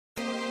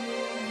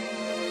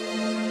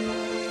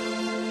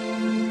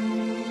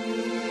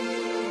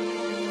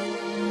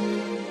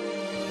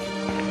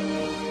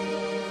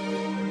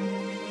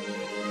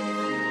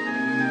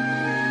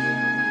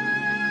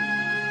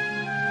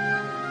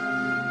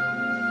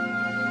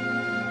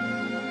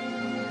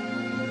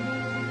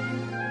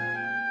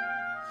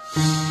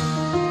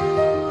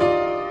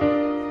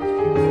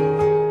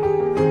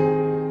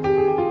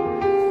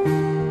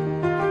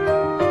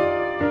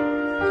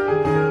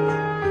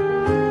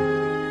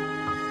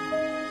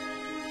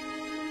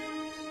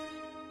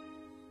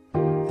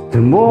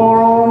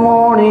Tomorrow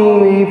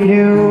morning, if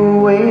you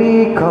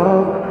wake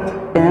up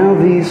and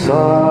the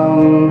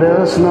sun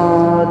does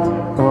not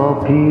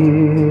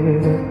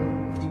appear,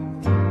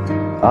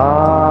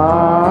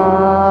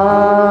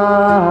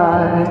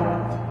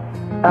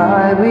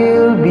 I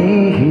will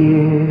be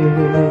here.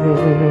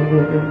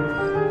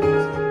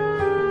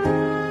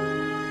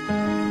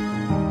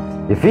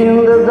 If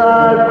in the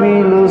dark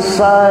we lose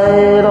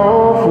sight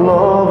of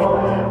love,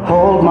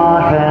 hold my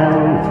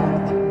hand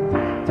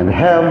and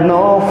have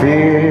no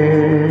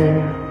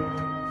fear,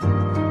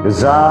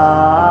 'cause I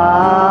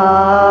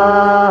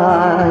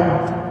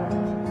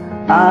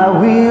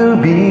will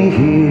be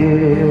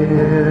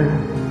here.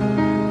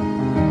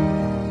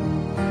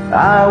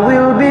 I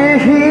will be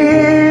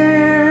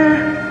here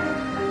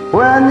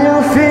when you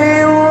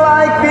feel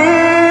like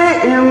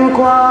being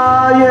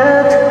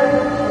quiet,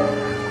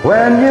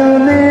 when you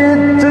need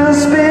to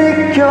speak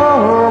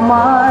your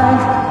mind.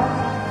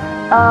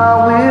 I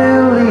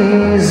will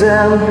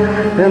listen,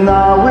 and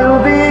I will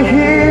be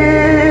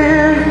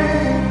here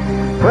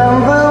when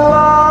the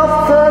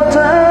laughter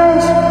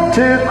turns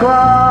to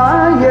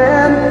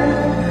crying,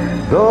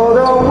 though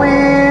the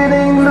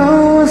winning,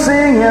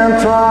 losing and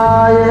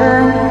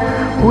trying,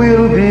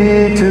 we'll be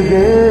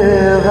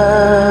together,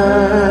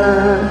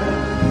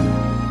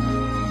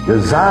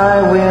 'cause I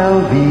will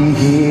be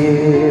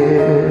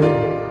here.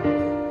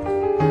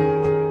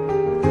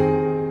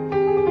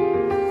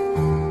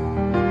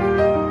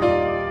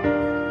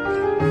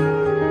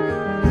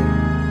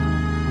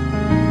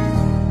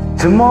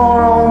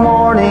 Tomorrow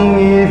morning,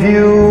 if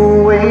you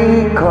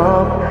wake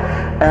up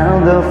and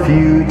the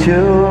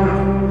future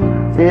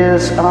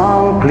is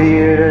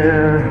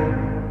unclear,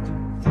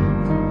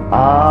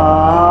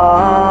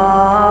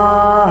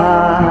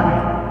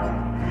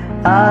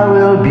 I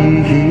will be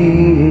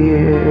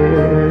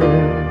here.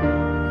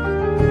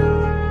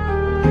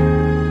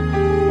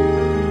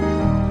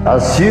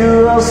 As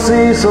sure as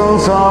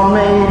seasons are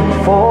made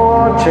for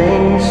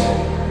change,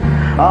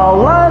 our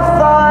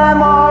lifetime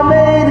are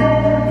made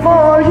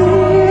for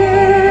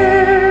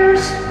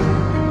years.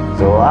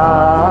 So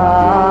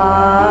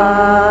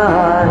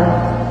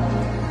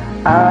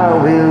I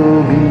will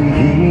be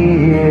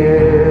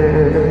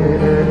here.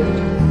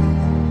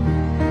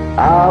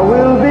 I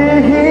will be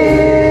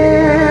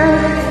here.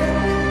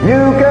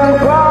 You can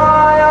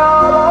cry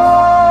out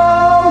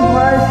on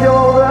my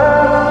shoulder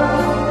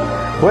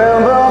when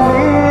the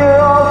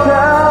mirror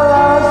tells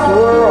us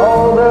we're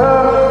older.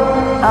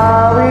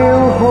 I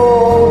will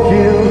hold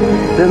you,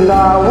 then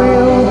I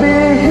will be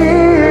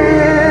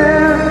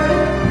here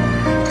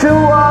to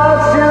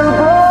watch you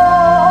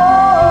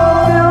grow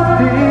to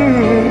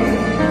peace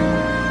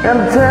and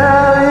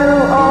tell you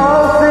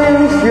all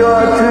things you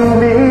are to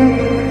me.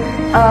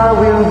 I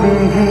will be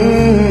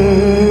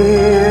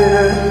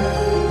here,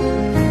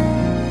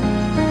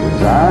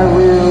 'cause I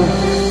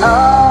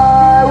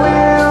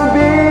will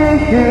be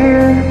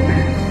here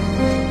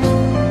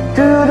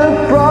to the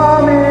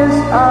promise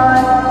I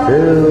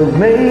have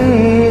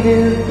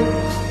made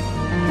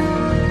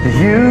to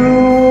you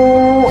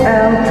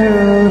and to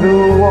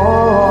the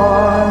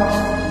one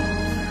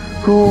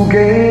who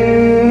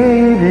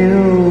gave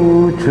you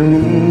to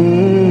me.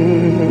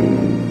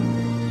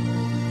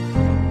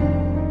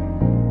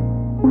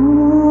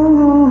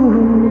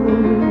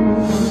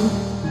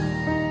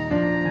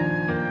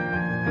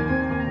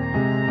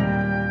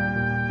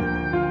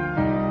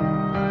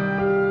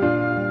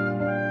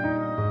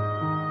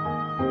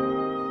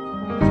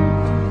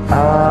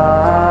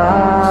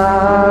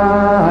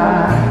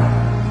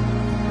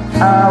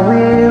 I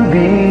will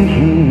be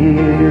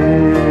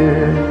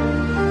here,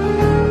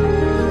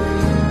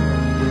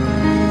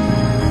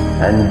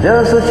 and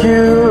just as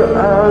sure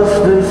as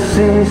the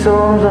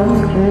seasons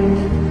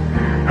unchange,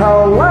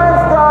 our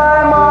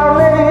lifetime are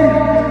made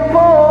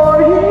for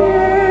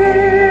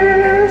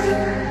years.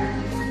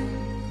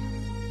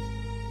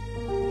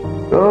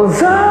 'Cause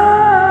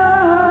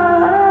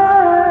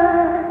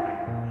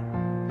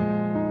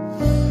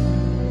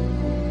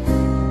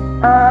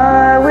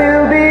I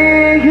will be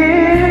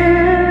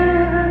here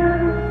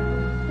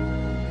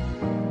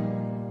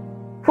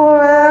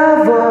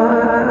forever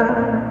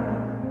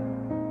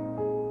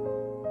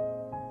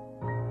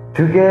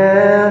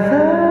together.